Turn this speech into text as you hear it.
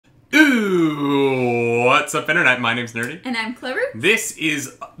What's up, Internet? My name's Nerdy. And I'm Clever. This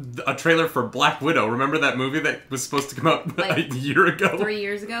is a trailer for Black Widow. Remember that movie that was supposed to come out like a year ago? 3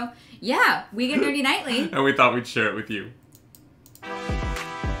 years ago? Yeah, we get Nerdy Nightly. And we thought we'd share it with you.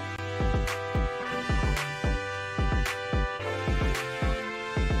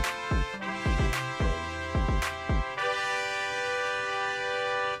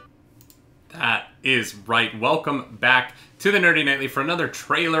 That is right. Welcome back to the Nerdy Nightly for another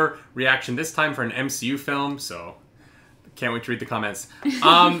trailer reaction, this time for an MCU film, so can't wait to read the comments.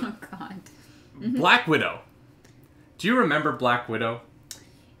 Oh, God. Black Widow. Do you remember Black Widow?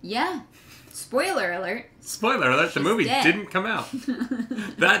 Yeah. Spoiler alert. Spoiler alert, the movie didn't come out.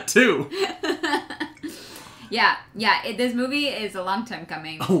 That too. Yeah. This movie is a long time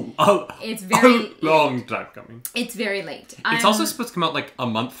coming. It's very long time coming. It's very late. It's also supposed to come out like a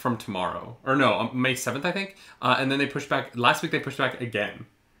month from tomorrow. Or no, May 7th, I think. And then they pushed back, last week they pushed back again.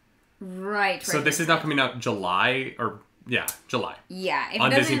 Right. So this is now coming out July, or yeah, July. Yeah. On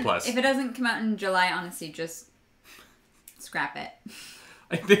Disney Plus. If it doesn't come out in July, honestly, just scrap it.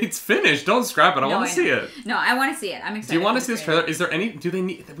 It's finished. Don't scrap it. I want to see it. No, I want to see it. I'm excited. Do you want to see this trailer? Is there any... Do they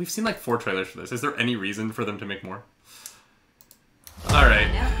need... We've seen like 4 trailers for this. Is there any reason for them to make more? Alright.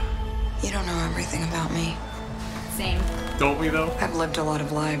 You don't know everything about me. Same. Don't we, though? I've lived a lot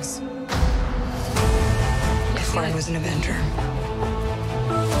of lives. Before I was an Avenger.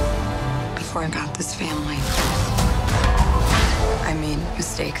 Before I got this family. I made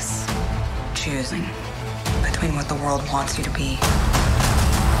mistakes. Choosing between what the world wants you to be.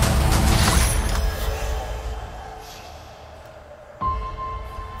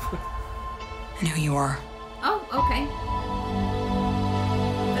 And who you are. Oh, okay.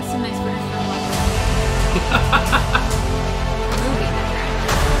 That's some nice footage from movie.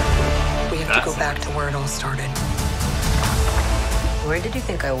 We have to go back to where it all started. Where did you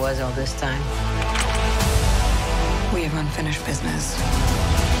think I was all this time? We have unfinished business.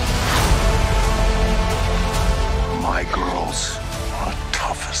 My girls are the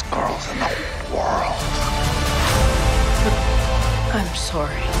toughest girls in the world. I'm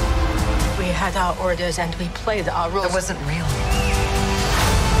sorry. We had our orders and we played our roles. It wasn't real.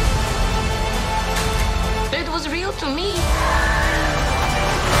 It was real to me.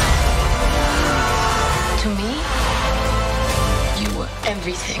 To me, you were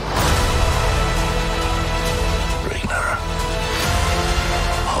everything. Bring her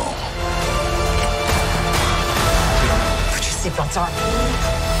home. Put your seatbelts on.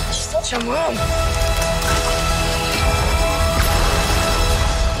 She's such a mom.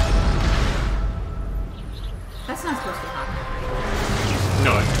 That's not supposed to happen.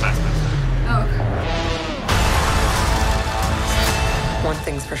 No, it's past that. Oh, okay. One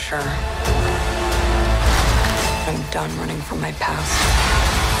thing's for sure. I'm done running from my past.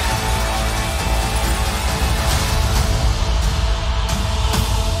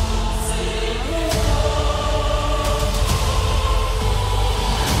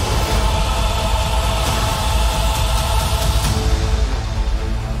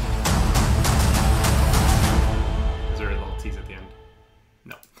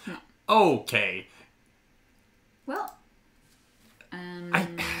 Okay. Well,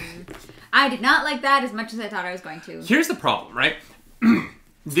 I did not like that as much as I thought I was going to. Here's the problem, right?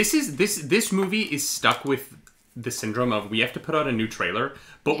 This movie is stuck with the syndrome of we have to put out a new trailer,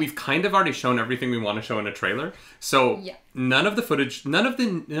 but we've kind of already shown everything we want to show in a trailer. So none of the footage, none of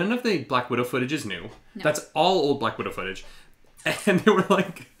the Black Widow footage is new. No. That's all old Black Widow footage. And they were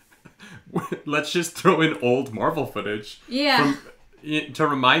like, let's just throw in old Marvel footage. Yeah. To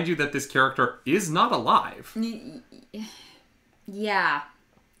remind you that this character is not alive. Yeah.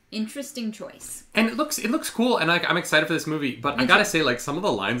 Interesting choice. And it looks cool, and I'm excited for this movie, but I gotta say, like, some of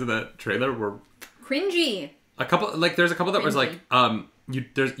the lines in the trailer were... cringy. There's a couple that was like, you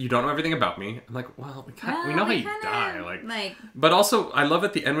don't know everything about me. I'm like, well, we know how you die. Like, but also, I love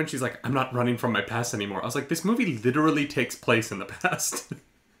at the end when she's like, I'm not running from my past anymore. I was like, this movie literally takes place in the past.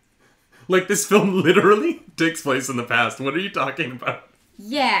 Like, this film literally takes place in the past. What are you talking about?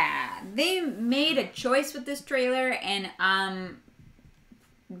 Yeah, they made a choice with this trailer, and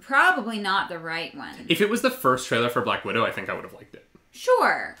probably not the right one. If it was the first trailer for Black Widow, I think I would have liked it.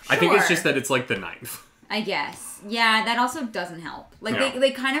 Sure. I think it's just that it's like the 9th. I guess. Yeah, that also doesn't help. Like,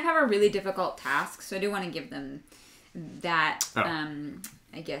 they kind of have a really difficult task, so I do want to give them that,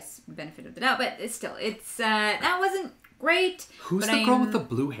 I guess, benefit of the doubt. But it's still, that wasn't great. Who's the girl with the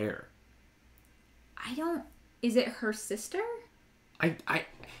blue hair? Is it her sister?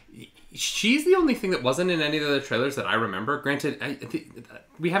 She's the only thing that wasn't in any of the other trailers that I remember. Granted,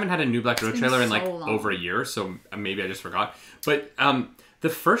 we haven't had a new Black Widow trailer in like over a year, so maybe I just forgot. But the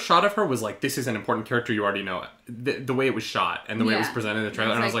first shot of her was like, this is an important character you already know. The way it was shot and the way it was presented in the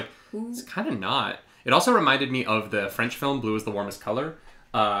trailer. And I was like, it's kind of not. It also reminded me of the French film Blue is the Warmest Color,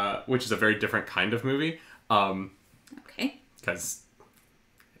 which is a very different kind of movie. Okay. Because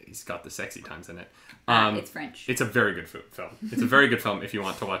he's got the sexy times in it. It's French. It's a very good film. It's a very good film if you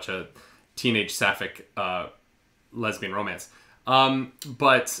want to watch a teenage sapphic lesbian romance.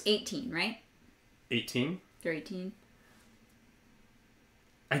 But 18, right? 18? They're 18.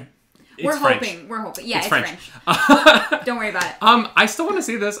 We're hoping. Yeah, it's French. Don't worry about it. I still want to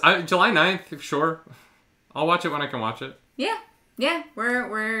see this. July 9th, sure. I'll watch it when I can watch it. Yeah.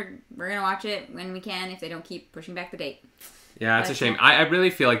 We're gonna watch it when we can if they don't keep pushing back the date. Yeah, it's a shame. I really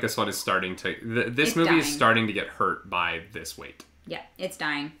feel like this one is starting to... This movie is starting to get hurt by this weight. Yeah, it's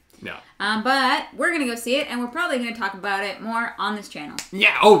dying. Yeah. But we're going to go see it, and we're probably going to talk about it more on this channel.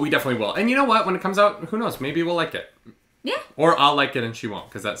 Yeah, we definitely will. And you know what? When it comes out, who knows? Maybe we'll like it. Yeah. Or I'll like it and she won't,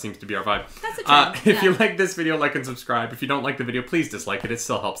 because that seems to be our vibe. That's a trend. If you like this video, like and subscribe. If you don't like the video, please dislike it. It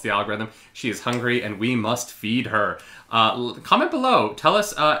still helps the algorithm. She is hungry, and we must feed her. Comment below. Tell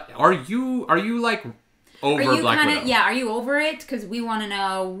us, are you like... over Black Widow? Yeah, are you over it? Because we want to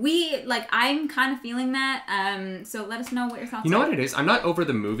know. I'm kind of feeling that. So let us know what your thoughts are. You know what it is? I'm not over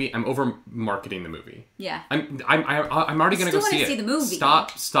the movie. I'm over marketing the movie. Yeah. I'm already going to go see it. See the movie.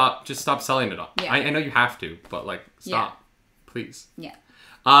 Stop. Just stop selling it all. Yeah. I know you have to, but stop. Please. Yeah.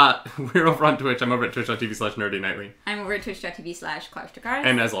 We're over on Twitch. I'm over at twitch.tv/nerdynightly. I'm over at twitch.tv/ClarkStakars.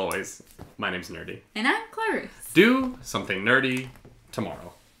 And as always, my name's Nerdy. And I'm Clarus. Do something nerdy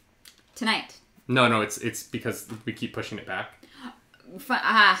tomorrow. Tonight. No, it's because we keep pushing it back.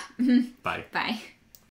 Bye. Bye. Bye.